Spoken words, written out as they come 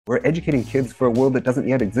We're educating kids for a world that doesn't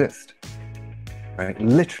yet exist, right?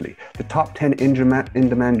 Literally, the top 10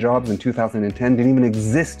 in-demand jobs in 2010 didn't even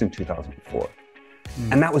exist in 2004.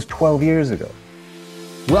 And that was 12 years ago.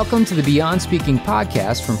 Welcome to the Beyond Speaking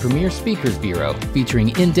podcast from Premier Speakers Bureau, featuring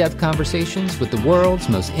in-depth conversations with the world's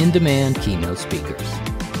most in-demand keynote speakers.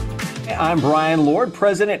 I'm Brian Lord,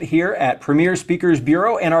 president here at Premier Speakers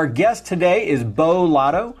Bureau, and our guest today is Bo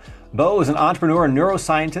Lotto. Bo is an entrepreneur and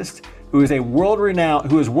neuroscientist who is world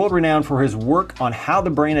renowned for his work on how the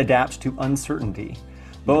brain adapts to uncertainty.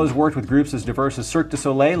 Bo has worked with groups as diverse as Cirque du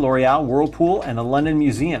Soleil, L'Oreal, Whirlpool, and the London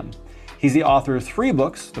Museum. He's the author of 3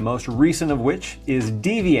 books, the most recent of which is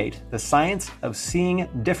Deviate, The Science of Seeing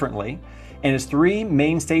Differently, and his 3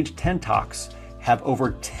 main stage TED Talks have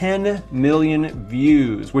over 10 million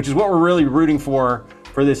views, which is what we're really rooting for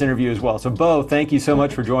this interview as well. So Bo, thank you so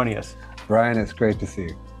much for joining us. Brian, it's great to see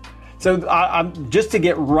you. So I'm just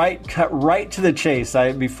to cut right to the chase.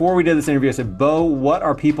 Before we did this interview, I said, Bo, what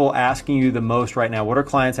are people asking you the most right now? What are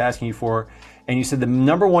clients asking you for? And you said the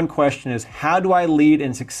number one question is, how do I lead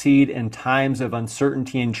and succeed in times of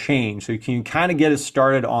uncertainty and change? So can you kind of get us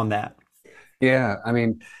started on that? Yeah, I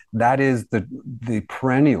mean, that is the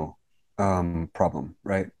perennial problem,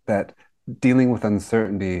 right? That dealing with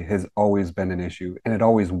uncertainty has always been an issue, and it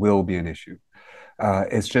always will be an issue.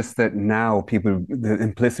 It's just that now the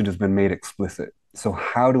implicit has been made explicit. So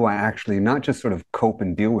how do I actually not just sort of cope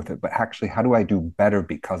and deal with it, but actually how do I do better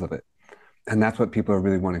because of it? And that's what people are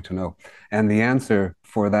really wanting to know. And the answer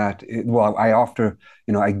for that,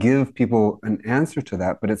 I give people an answer to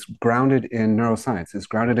that, but it's grounded in neuroscience. It's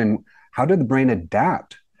grounded in how did the brain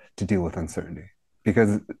adapt to deal with uncertainty?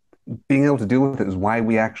 Because being able to deal with it is why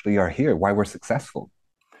we actually are here, why we're successful.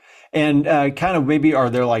 And kind of maybe, are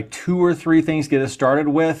there like 2 or 3 things to get us started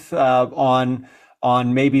with on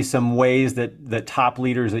maybe some ways that top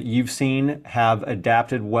leaders that you've seen have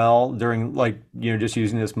adapted well during, just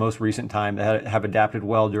using this most recent time, that have adapted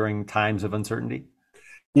well during times of uncertainty?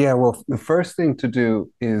 Yeah, well, the first thing to do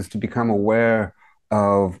is to become aware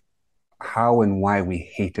of how and why we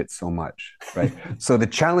hate it so much, right? So the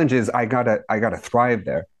challenge is I gotta thrive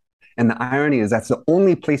there. And the irony is that's the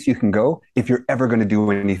only place you can go if you're ever going to do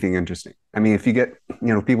anything interesting. I mean, if you get,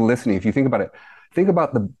 people listening, if you think about it, think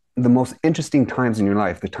about the most interesting times in your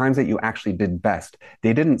life, the times that you actually did best.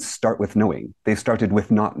 They didn't start with knowing. They started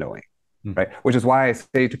with not knowing, right? Which is why I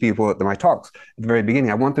say to people at my talks at the very beginning,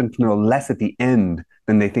 I want them to know less at the end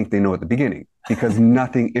than they think they know at the beginning, because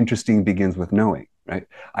nothing interesting begins with knowing, right?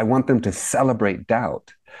 I want them to celebrate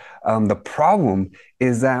doubt. The problem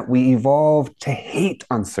is that we evolved to hate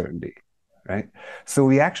uncertainty, right? So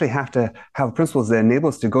we actually have to have principles that enable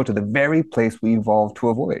us to go to the very place we evolved to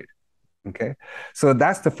avoid, okay? So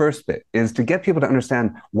that's the first bit, is to get people to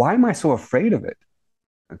understand, why am I so afraid of it?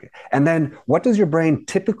 Okay. And then what does your brain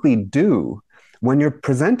typically do when you're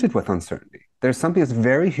presented with uncertainty? There's something that's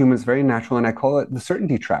very human, it's very natural, and I call it the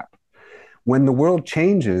certainty trap. When the world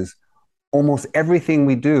changes, almost everything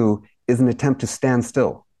we do is an attempt to stand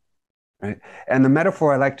still. Right? And the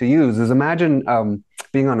metaphor I like to use is, imagine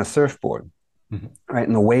being on a surfboard, right?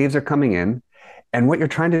 And the waves are coming in, and what you're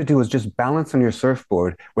trying to do is just balance on your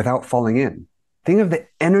surfboard without falling in. Think of the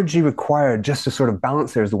energy required just to sort of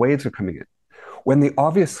balance there as the waves are coming in, when the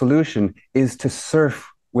obvious solution is to surf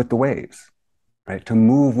with the waves, right? To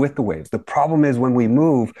move with the waves. The problem is, when we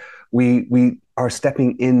move, we are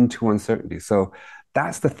stepping into uncertainty. So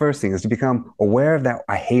that's the first thing, is to become aware of that.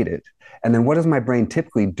 I hate it. And then what does my brain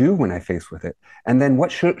typically do when I face with it? And then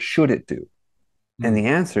what should it do? And the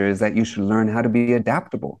answer is that you should learn how to be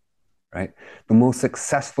adaptable, right? The most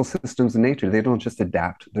successful systems in nature, they don't just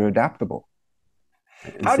adapt, they're adaptable.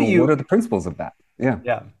 What are the principles of that? Yeah.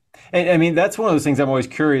 Yeah. And I mean, that's one of those things I'm always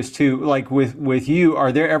curious too. Like with you,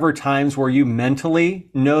 are there ever times where you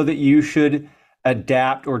mentally know that you should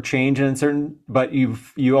adapt or change in certain, but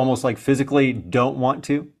you almost like physically don't want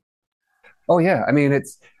to? Oh yeah. I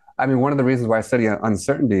mean, one of the reasons why I study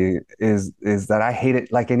uncertainty is that I hate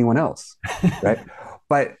it like anyone else, right?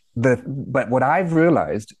 But what I've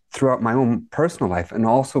realized throughout my own personal life, and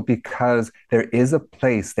also because there is a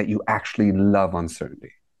place that you actually love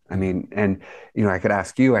uncertainty. I mean, and I could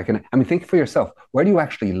ask you, think for yourself, where do you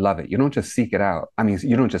actually love it? You don't just seek it out. I mean,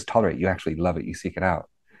 you don't just tolerate it, you actually love it, you seek it out.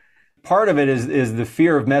 Part of it is the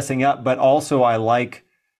fear of messing up, but also I like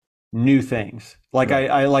new things. Like right.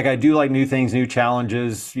 I do like new things, new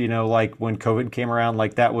challenges, like when COVID came around,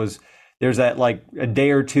 there's that like a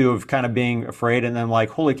day or two of kind of being afraid, and then like,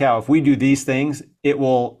 holy cow, if we do these things, it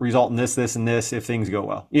will result in this, and this if things go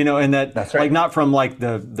well. And that's right. Like not from like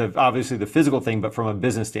the obviously the physical thing, but from a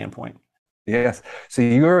business standpoint. Yes. So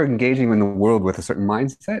you're engaging in the world with a certain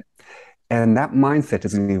mindset. And that mindset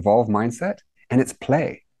is an evolved mindset, and it's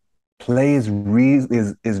play. Play is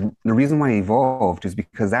the reason why it evolved is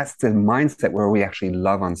because that's the mindset where we actually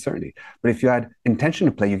love uncertainty. But if you add intention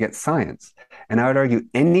to play, you get science. And I would argue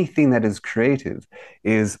anything that is creative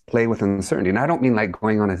is play with uncertainty. And I don't mean like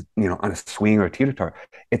going on a swing or a teeter-totter.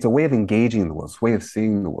 It's a way of engaging in the world. It's a way of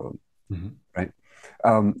seeing the world, right?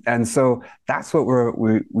 And so that's what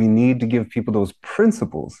we need to give people those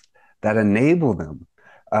principles that enable them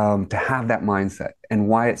to have that mindset and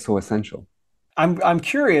why it's so essential. I'm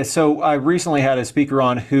curious. So I recently had a speaker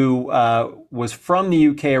on who was from the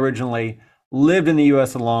UK originally, lived in the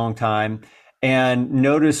US a long time, and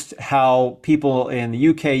noticed how people in the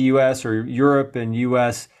UK, US, or Europe and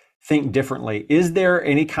US think differently. Is there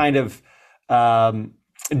any kind of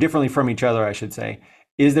differently from each other, I should say?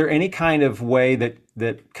 Is there any kind of way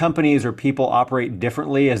that companies or people operate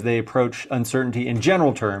differently as they approach uncertainty in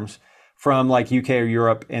general terms from like UK or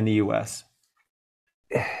Europe and the US?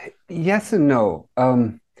 Yes and no.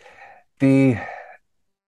 I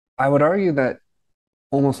would argue that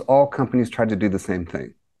almost all companies try to do the same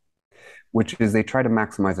thing, which is they try to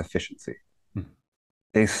maximize efficiency.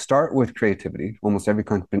 They start with creativity. Almost every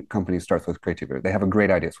company starts with creativity. They have a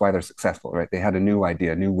great idea. It's why they're successful, right? They had a new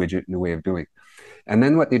idea, a new widget, new way of doing. And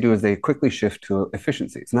then what they do is they quickly shift to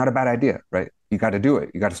efficiency. It's not a bad idea, right? You got to do it.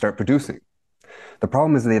 You got to start producing. The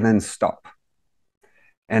problem is they then stop.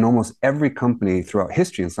 And almost every company throughout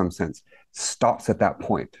history, in some sense, stops at that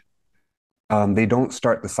point. They don't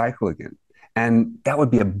start the cycle again. And that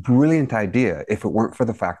would be a brilliant idea if it weren't for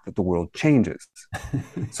the fact that the world changes.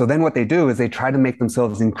 So then what they do is they try to make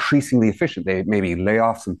themselves increasingly efficient. They maybe lay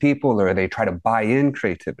off some people or they try to buy in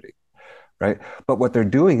creativity, right? But what they're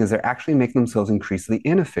doing is they're actually making themselves increasingly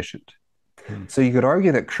inefficient. So you could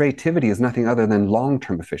argue that creativity is nothing other than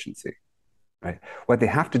long-term efficiency, right? What they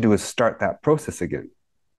have to do is start that process again.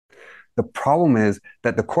 The problem is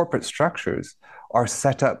that the corporate structures are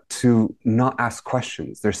set up to not ask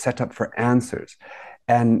questions. They're set up for answers.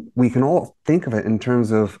 And we can all think of it in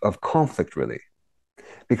terms of conflict, really.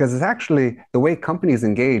 Because it's actually the way companies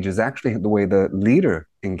engage is actually the way the leader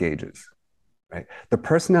engages, right? The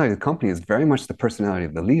personality of the company is very much the personality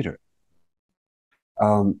of the leader.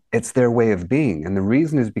 It's their way of being. And the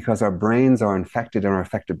reason is because our brains are infected and are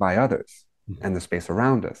affected by others and the space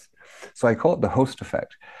around us. So I call it the host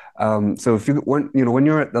effect. So when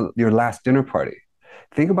you're at your last dinner party,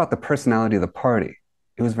 think about the personality of the party.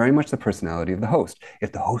 It was very much the personality of the host.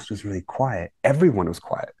 If the host was really quiet, everyone was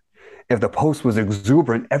quiet. If the host was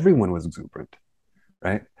exuberant, everyone was exuberant,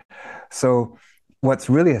 right? So what's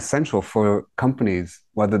really essential for companies,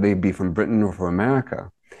 whether they be from Britain or from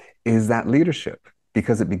America, is that leadership,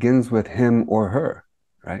 because it begins with him or her,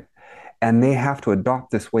 right? And they have to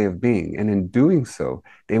adopt this way of being. And in doing so,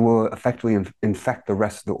 they will effectively infect the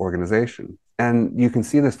rest of the organization. And you can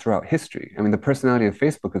see this throughout history. I mean, the personality of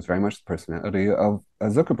Facebook is very much the personality of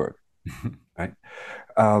Zuckerberg, right?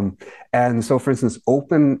 And so, for instance,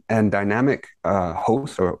 open and dynamic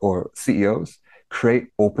hosts or CEOs create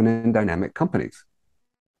open and dynamic companies,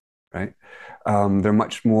 right? They're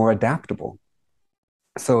much more adaptable.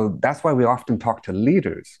 So that's why we often talk to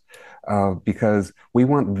leaders, because we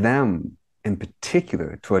want them in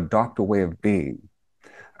particular to adopt a way of being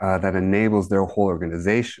that enables their whole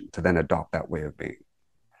organization to then adopt that way of being.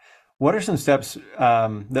 What are some steps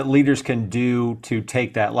that leaders can do to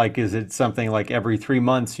take that? Like, is it something like every 3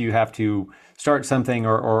 months you have to start something,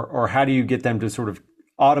 or how do you get them to sort of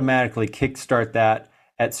automatically kickstart that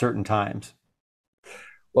at certain times?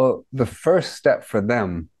 Well, the first step for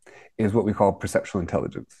them is what we call perceptual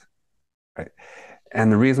intelligence, right?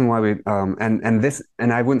 And the reason why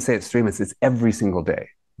and I wouldn't say it's 3 months, it's every single day.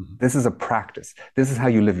 This is a practice. This is how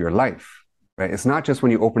you live your life, right? It's not just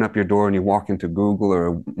when you open up your door and you walk into Google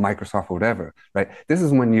or Microsoft or whatever, right? This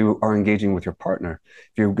is when you are engaging with your partner,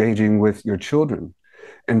 if you're engaging with your children.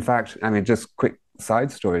 In fact, I mean, just quick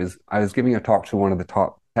side stories. I was giving a talk to one of the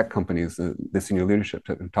top tech companies, the senior leadership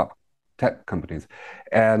top tech companies,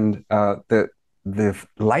 and the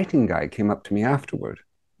lighting guy came up to me afterward,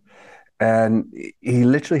 and he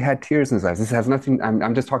literally had tears in his eyes. This has nothing,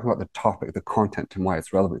 I'm just talking about the topic, the content, and why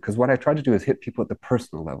it's relevant. Because what I try to do is hit people at the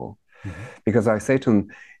personal level. Because I say to them,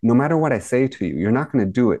 no matter what I say to you, you're not going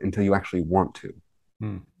to do it until you actually want to,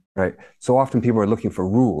 right? So often people are looking for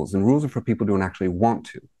rules, and rules are for people who don't actually want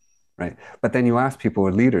to, right? But then you ask people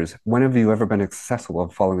or leaders, when have you ever been accessible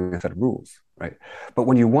of following a set of rules, right? But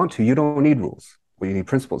when you want to, you don't need rules. Well, you need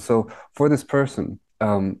principles. So for this person,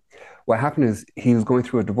 what happened is he was going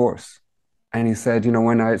through a divorce. And he said,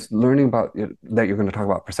 when I was learning about that you're going to talk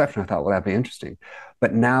about perception, I thought, well, that'd be interesting.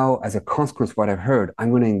 But now, as a consequence of what I've heard, I'm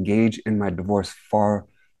going to engage in my divorce far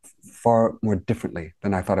far more differently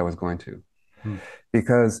than I thought I was going to, Hmm.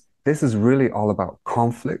 because this is really all about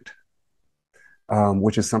conflict,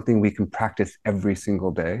 which is something we can practice every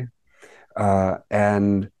single day.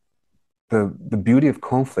 And the beauty of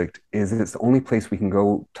conflict is it's the only place we can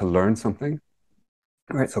go to learn something,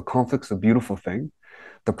 right? So conflict's a beautiful thing.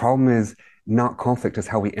 The problem is not conflict is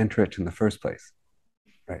how we enter it in the first place,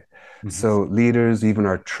 right? Mhm. So leaders, even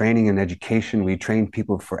our training and education, we train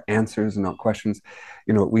people for answers and not questions.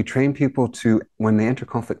 We train people to, when they enter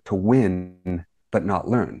conflict, to win, but not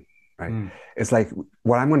learn, right? Mm. It's like,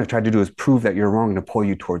 what I'm going to try to do is prove that you're wrong and to pull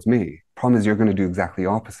you towards me. Problem is, you're going to do exactly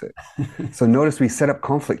opposite. So notice we set up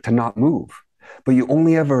conflict to not move, but you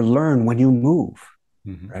only ever learn when you move,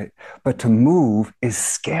 Mhm. right? But to move is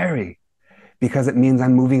scary because it means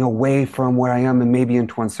I'm moving away from where I am and maybe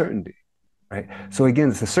into uncertainty, right? So again,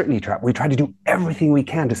 it's a certainty trap. We try to do everything we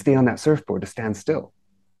can to stay on that surfboard, to stand still,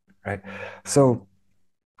 right? So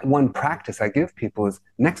one practice I give people is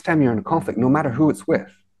next time you're in a conflict, no matter who it's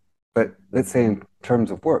with, but let's say in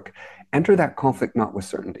terms of work, enter that conflict not with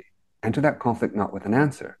certainty, enter that conflict not with an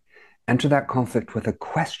answer, enter that conflict with a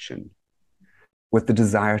question, with the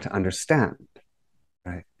desire to understand,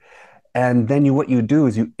 right? And then what you do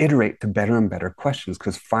is you iterate to better and better questions,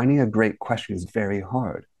 because finding a great question is very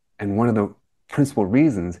hard. And one of the principal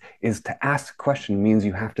reasons is to ask a question means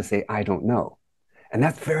you have to say, I don't know. And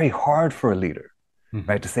that's very hard for a leader, Mhm.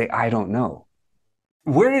 right? To say, I don't know.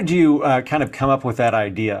 Where did you kind of come up with that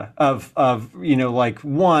idea of like,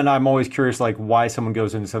 one, I'm always curious, like, why someone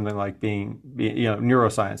goes into something like being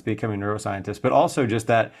neuroscience, becoming a neuroscientist, but also just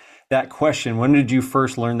that question. When did you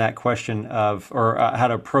first learn that question of, or how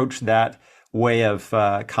to approach that way of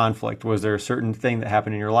conflict? Was there a certain thing that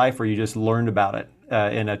happened in your life, or you just learned about it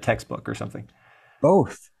in a textbook or something?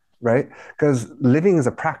 Both, right? Because living is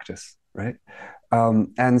a practice, right?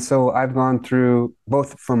 And so I've gone through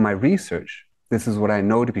both from my research. This is what I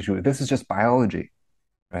know to be true. This is just biology,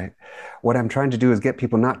 right? What I'm trying to do is get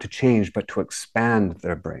people not to change, but to expand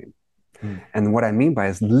their brain. Hmm. And what I mean by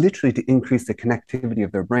is literally to increase the connectivity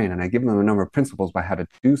of their brain. And I give them a number of principles by how to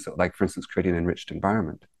do so, like, for instance, creating an enriched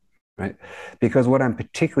environment, right? Because what I'm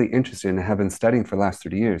particularly interested in and have been studying for the last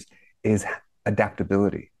 30 years is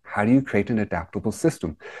adaptability. How do you create an adaptable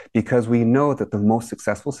system? Because we know that the most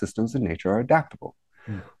successful systems in nature are adaptable.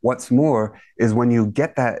 Mm. What's more is when you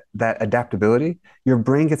get that adaptability, your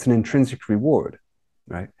brain gets an intrinsic reward,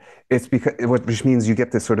 right? It's because, which means you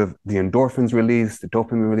get this sort of the endorphins release, the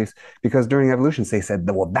dopamine release, because during evolution, they said,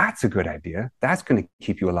 well, that's a good idea. That's going to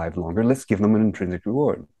keep you alive longer. Let's give them an intrinsic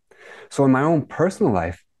reward. So in my own personal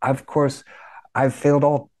life, of course, I've failed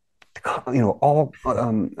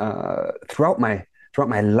throughout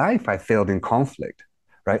my life, I failed in conflict,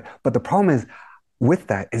 right? But the problem is with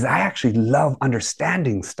that is I actually love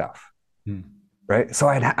understanding stuff, Hmm. right? So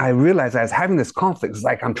I realized I was having this conflict. It's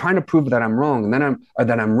like I'm trying to prove that I'm wrong, and then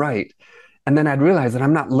that I'm right, and then I'd realize that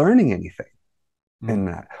I'm not learning anything in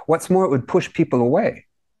that. What's more, it would push people away,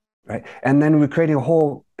 right? And then we're creating a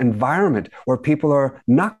whole environment where people are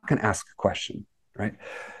not going to ask a question, right?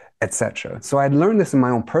 Etc. So I'd learned this in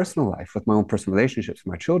my own personal life with my own personal relationships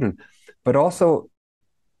with my children, but also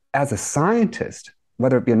as a scientist,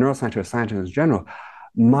 whether it be a neuroscientist or a scientist in general,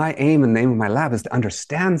 my aim and the aim of my lab is to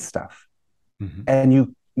understand stuff. Mm-hmm.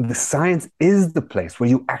 And the science is the place where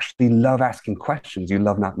you actually love asking questions. You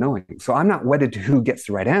love not knowing. So I'm not wedded to who gets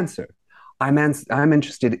the right answer. I'm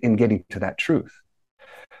interested in getting to that truth.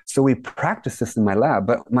 So we practice this in my lab,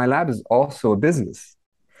 but my lab is also a business.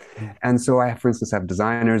 And so for instance, have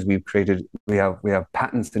designers. We have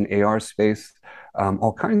patents in AR space,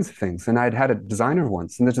 all kinds of things. And I'd had a designer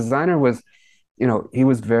once, and the designer was, he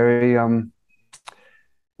was very, how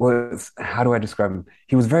do I describe him?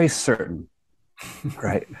 He was very certain,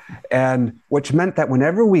 right? And which meant that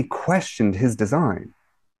whenever we questioned his design,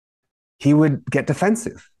 he would get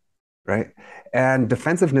defensive, right? And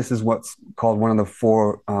defensiveness is what's called one of the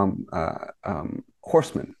four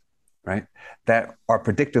horsemen, right? That are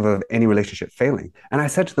predictive of any relationship failing. And I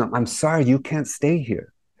said to them, I'm sorry, you can't stay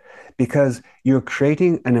here because you're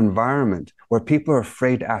creating an environment where people are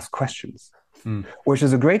afraid to ask questions, which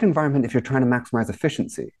is a great environment if you're trying to maximize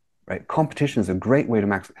efficiency, right? Competition is a great way to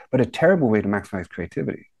maximize, but a terrible way to maximize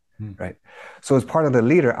creativity, right? So as part of the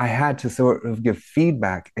leader, I had to sort of give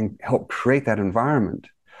feedback and help create that environment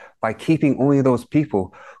by keeping only those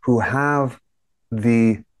people who have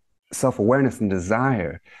the self-awareness and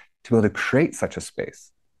desire to be able to create such a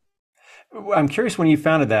space. I'm curious when you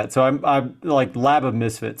founded that. So I'm like Lab of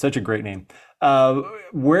Misfit, such a great name.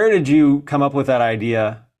 Where did you come up with that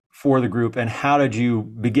idea for the group, and how did you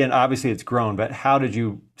begin? Obviously, it's grown, but how did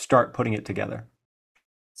you start putting it together?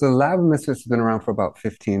 So the Lab of Misfits has been around for about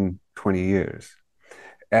 15, 20 years.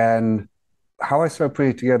 And how I started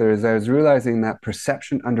putting it together is I was realizing that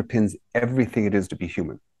perception underpins everything it is to be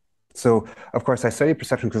human. So, of course, I study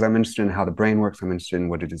perception because I'm interested in how the brain works. I'm interested in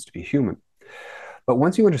what it is to be human. But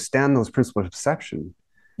once you understand those principles of perception,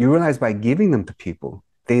 you realize by giving them to people,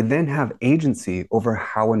 they then have agency over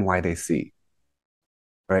how and why they see,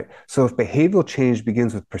 right? So if behavioral change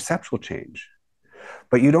begins with perceptual change,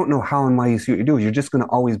 but you don't know how and why you see what you do, you're just going to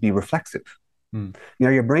always be reflexive.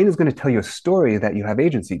 Your brain is going to tell you a story that you have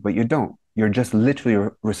agency, but you don't. You're just literally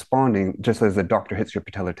responding just as the doctor hits your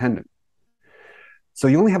patellar tendon. So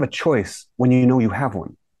you only have a choice when you know you have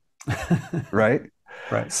one, right?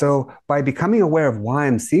 Right. So by becoming aware of why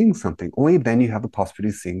I'm seeing something, only then you have the possibility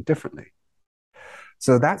of seeing differently.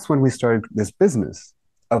 So that's when we started this business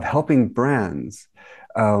of helping brands,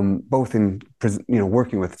 both in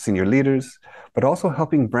working with senior leaders, but also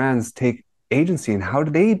helping brands take agency in how do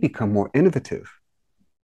they become more innovative.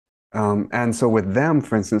 And so with them,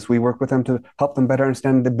 for instance, we work with them to help them better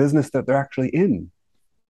understand the business that they're actually in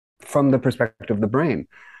from the perspective of the brain.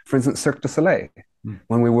 For instance, Cirque du Soleil.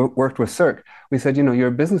 When we worked with Cirque, we said,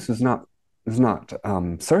 your business is not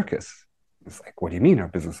circus. It's like, what do you mean our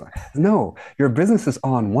business? No, your business is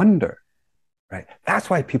on wonder, right? That's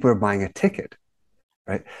why people are buying a ticket,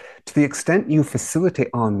 right? To the extent you facilitate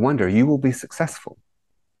on wonder, you will be successful.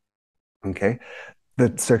 Okay.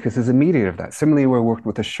 The circus is immediate of that. Similarly, we worked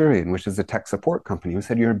with Asurion, which is a tech support company, who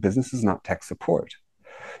said, your business is not tech support.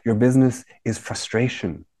 Your business is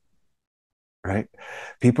frustration, right?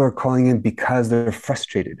 People are calling in because they're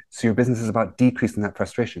frustrated. So your business is about decreasing that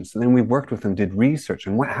frustration. So then we worked with them, did research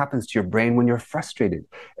on what happens to your brain when you're frustrated,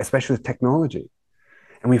 especially with technology.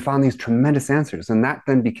 And we found these tremendous answers. And that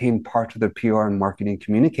then became part of their PR and marketing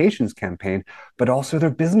communications campaign, but also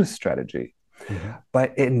their business strategy.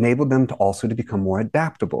 But it enabled them to also to become more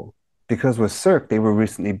adaptable. Because with Cirque, they were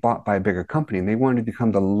recently bought by a bigger company and they wanted to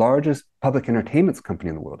become the largest public entertainment company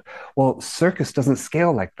in the world. Well, circus doesn't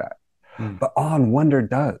scale like that, but On Wonder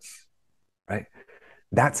does, right?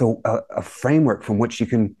 That's a framework from which you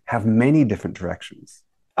can have many different directions.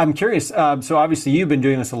 I'm curious. So obviously you've been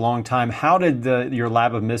doing this a long time. How did your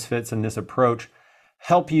Lab of Misfits and this approach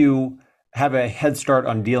help you have a head start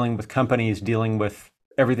on dealing with companies, dealing with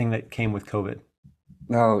everything that came with COVID?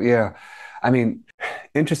 Oh, yeah.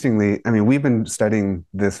 Interestingly, we've been studying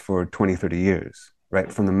this for 20, 30 years,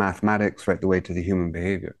 right? From the mathematics right the way to the human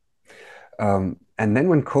behavior. And then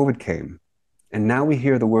when COVID came, and now we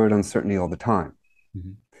hear the word uncertainty all the time.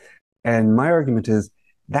 And my argument is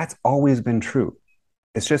that's always been true.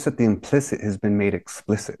 It's just that the implicit has been made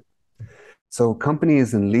explicit. So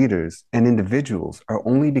companies and leaders and individuals are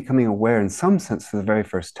only becoming aware in some sense for the very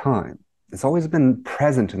first time. It's always been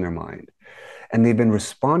present in their mind and they've been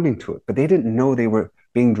responding to it, but they didn't know they were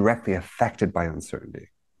being directly affected by uncertainty.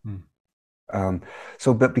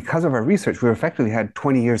 But because of our research, we effectively had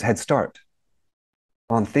 20 years head start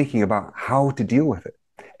on thinking about how to deal with it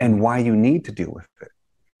and why you need to deal with it,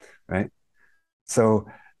 right? So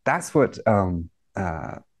that's what,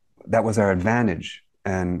 that was our advantage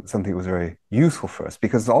and something that was very useful for us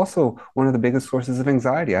because it's also one of the biggest sources of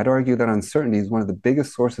anxiety. I'd argue that uncertainty is one of the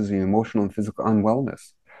biggest sources of emotional and physical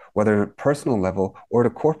unwellness, whether at a personal level or at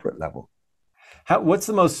a corporate level. What's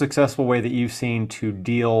the most successful way that you've seen to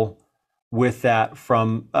deal with that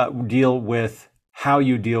deal with how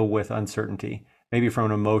you deal with uncertainty, maybe from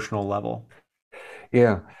an emotional level?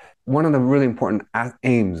 Yeah. One of the really important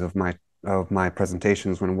aims of my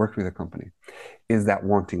presentations when I'm working with a company is that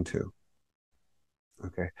wanting to.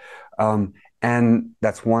 Okay. And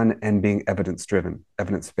that's one, and being evidence-driven,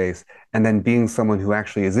 evidence-based, and then being someone who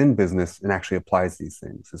actually is in business and actually applies these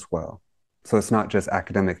things as well. So it's not just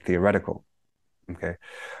academic theoretical. Okay.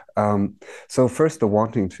 So first, the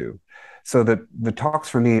wanting to. So the talks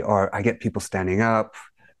for me are, I get people standing up,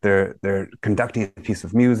 they're conducting a piece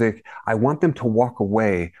of music. I want them to walk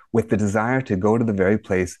away with the desire to go to the very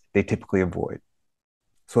place they typically avoid.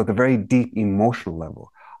 So at the very deep emotional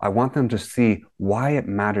level, I want them to see why it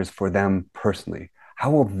matters for them personally. How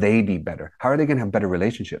will they be better? How are they going to have better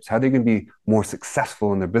relationships? How are they going to be more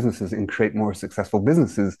successful in their businesses and create more successful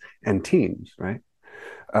businesses and teams, right?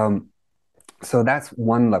 So that's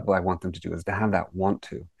one level I want them to do, is to have that want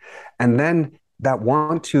to. And then that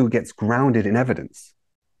want to gets grounded in evidence.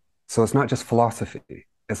 So it's not just philosophy.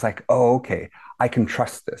 It's like, oh, okay, I can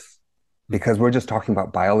trust this because we're just talking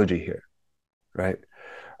about biology here, right?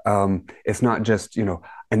 It's not just,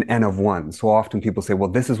 an N of one. So often people say, well,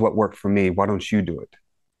 this is what worked for me. Why don't you do it?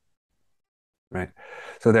 Right.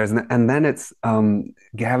 So and then it's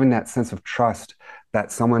having that sense of trust that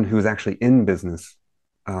someone who's actually in business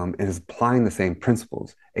and is applying the same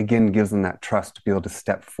principles, again, gives them that trust to be able to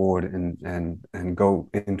step forward and go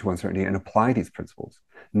into uncertainty and apply these principles,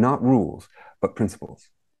 not rules, but principles.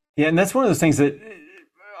 Yeah, and that's one of those things that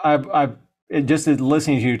I've just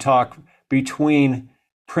listening to you talk between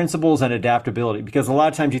principles and adaptability, because a lot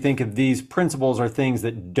of times you think of these principles are things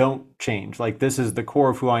that don't change. Like, this is the core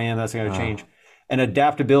of who I am, that's not going to change. And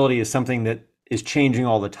adaptability is something that is changing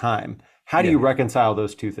all the time. How do you reconcile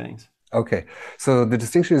those two things? Okay, so the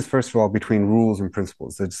distinction is, first of all, between rules and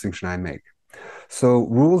principles, the distinction I make. So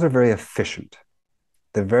rules are very efficient.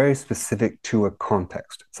 They're very specific to a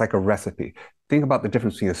context. It's like a recipe. Think about the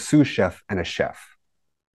difference between a sous chef and a chef,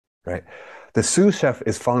 right? The sous chef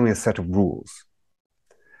is following a set of rules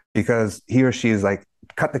because he or she is like,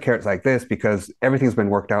 cut the carrots like this because everything's been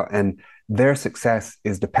worked out, and their success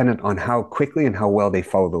is dependent on how quickly and how well they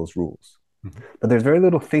follow those rules. But there's very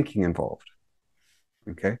little thinking involved,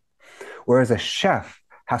 okay? Whereas a chef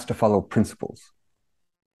has to follow principles,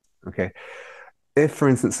 okay? If, for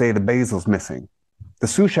instance, say the basil's missing, the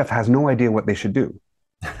sous chef has no idea what they should do.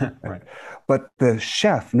 Right? But the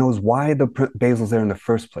chef knows why the basil's there in the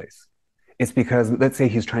first place. It's because, let's say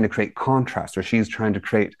he's trying to create contrast, or she's trying to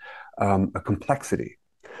create a complexity.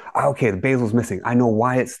 Okay, the basil's missing. I know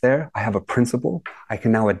why it's there. I have a principle. I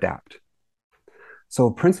can now adapt.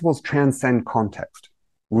 So principles transcend context.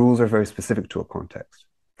 Rules are very specific to a context.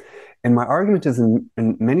 And my argument is, in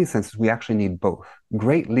many senses, we actually need both.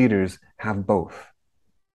 Great leaders have both.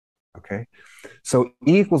 Okay? So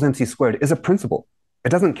E equals MC squared is a principle. It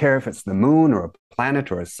doesn't care if it's the moon or a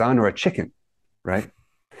planet or a sun or a chicken, right?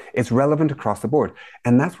 It's relevant across the board.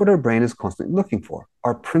 And that's what our brain is constantly looking for,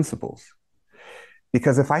 our principles.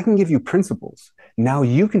 Because if I can give you principles, now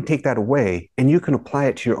you can take that away and you can apply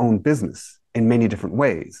it to your own business in many different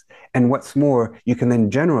ways. And what's more, you can then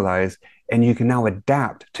generalize and you can now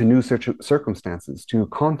adapt to new circumstances, to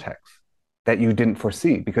contexts that you didn't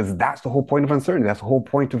foresee, because that's the whole point of uncertainty. That's the whole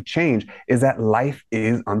point of change, is that life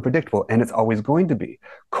is unpredictable and it's always going to be.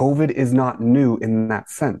 COVID is not new in that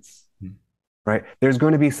sense, right? There's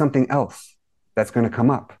going to be something else that's going to come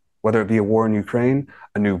up, whether it be a war in Ukraine,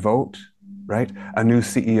 a new vote, right? A new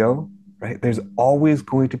CEO, right? There's always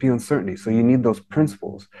going to be uncertainty. So you need those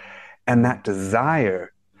principles and that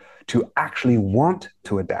desire to actually want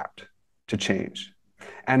to adapt, to change.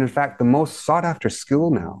 And in fact, the most sought after skill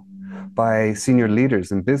now by senior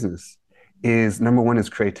leaders in business is, number one is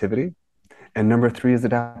creativity, and number three is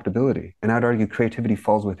adaptability. And I'd argue creativity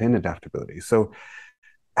falls within adaptability. So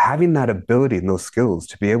having that ability and those skills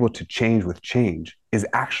to be able to change with change is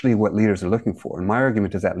actually what leaders are looking for. And my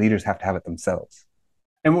argument is that leaders have to have it themselves.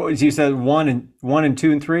 And what was, you said one and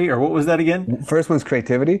two and three, or what was that again? First one's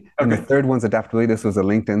creativity, and the third one's adaptability. This was a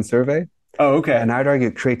LinkedIn survey. Oh, okay. And I'd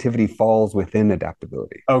argue creativity falls within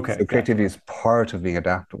adaptability. Okay. So creativity is part of being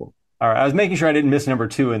adaptable. All right. I was making sure I didn't miss number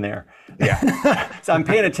two in there. Yeah. So I'm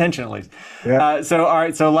paying attention at least. Yeah. So, all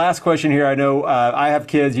right. So last question here. I know I have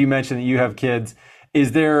kids. You mentioned that you have kids.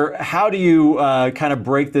 How do you kind of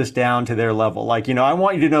break this down to their level? Like, I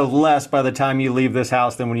want you to know less by the time you leave this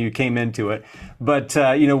house than when you came into it. But,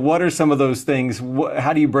 what are some of those things?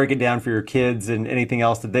 How do you break it down for your kids, and anything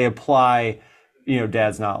else that they apply,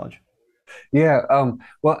 dad's knowledge? Yeah.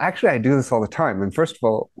 Well, actually, I do this all the time. And first of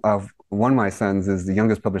all, one of my sons is the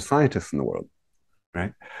youngest published scientist in the world,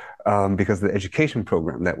 right? Because of the education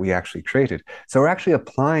program that we actually created. So we're actually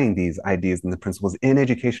applying these ideas and the principles in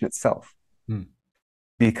education itself.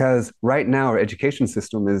 Because right now our education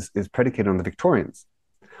system is predicated on the Victorians,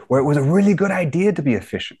 where it was a really good idea to be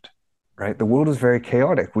efficient, right? The world is very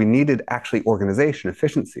chaotic. We needed actually organization,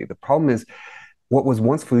 efficiency. The problem is what was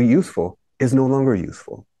once useful is no longer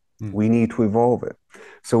useful. We need to evolve it.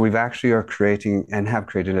 So we've actually are creating and have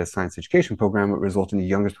created a science education program that results in the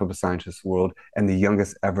youngest published scientist in the world and the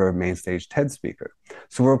youngest ever main stage TED speaker.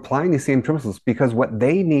 So we're applying these same principles because what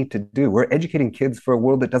they need to do, we're educating kids for a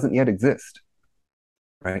world that doesn't yet exist.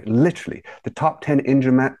 Right? Literally, the top 10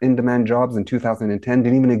 in-demand jobs in 2010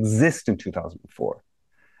 didn't even exist in 2004.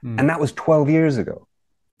 And that was 12 years ago.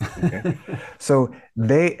 Okay? So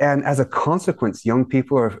and as a consequence, young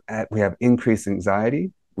people we have increased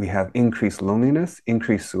anxiety, we have increased loneliness,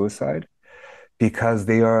 increased suicide, because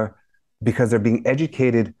they're being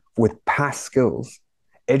educated with past skills,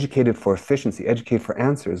 educated for efficiency, educated for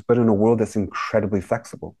answers, but in a world that's incredibly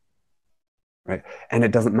flexible, right? And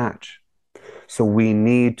it doesn't match. So we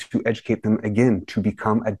need to educate them again to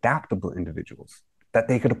become adaptable individuals that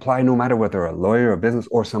they could apply no matter whether they're a lawyer or business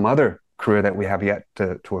or some other career that we have yet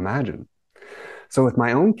to imagine. So with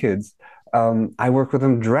my own kids, I work with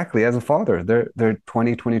them directly as a father. They're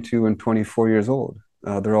 20, 22, and 24 years old.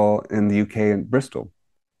 They're all in the UK and Bristol.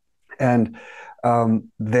 And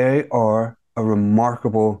They are a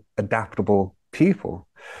remarkable, adaptable people.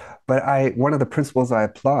 But one of the principles I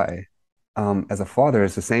apply as a father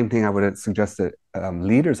is the same thing I would suggest that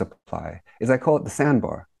leaders apply, is I call it the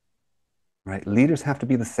sandbar, right? Leaders have to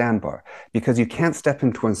be the sandbar because you can't step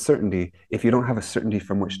into uncertainty if you don't have a certainty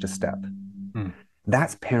from which to step.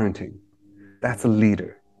 That's parenting. That's a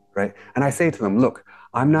leader, right? And I say to them, look,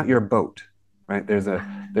 I'm not your boat, right?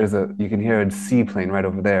 You can hear a seaplane right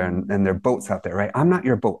over there and there are boats out there, right? I'm not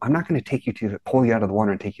your boat. I'm not going to pull you out of the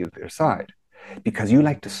water and take you to the other side because you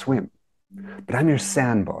like to swim, but I'm your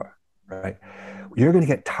sandbar, right? You're going to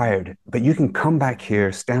get tired, but you can come back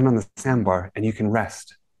here, stand on the sandbar, and you can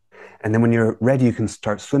rest. And then when you're ready, you can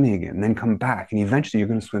start swimming again, and then come back, and eventually you're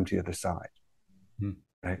going to swim to the other side,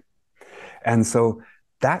 right? And so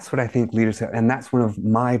that's what I think leaders have, and that's one of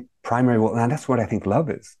my primary roles, and that's what I think love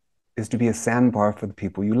is to be a sandbar for the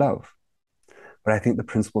people you love. But I think the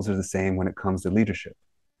principles are the same when it comes to leadership.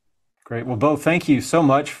 Great. Well, Bo, thank you so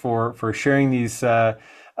much for sharing these, so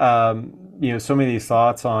many of these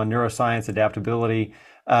thoughts on neuroscience, adaptability,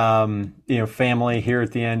 family here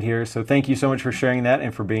at the end here. So thank you so much for sharing that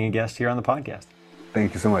and for being a guest here on the podcast.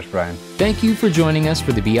 Thank you so much, Brian. Thank you for joining us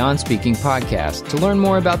for the Beyond Speaking podcast. To learn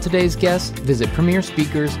more about today's guest, visit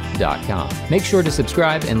premierspeakers.com. Make sure to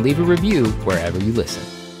subscribe and leave a review wherever you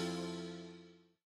listen.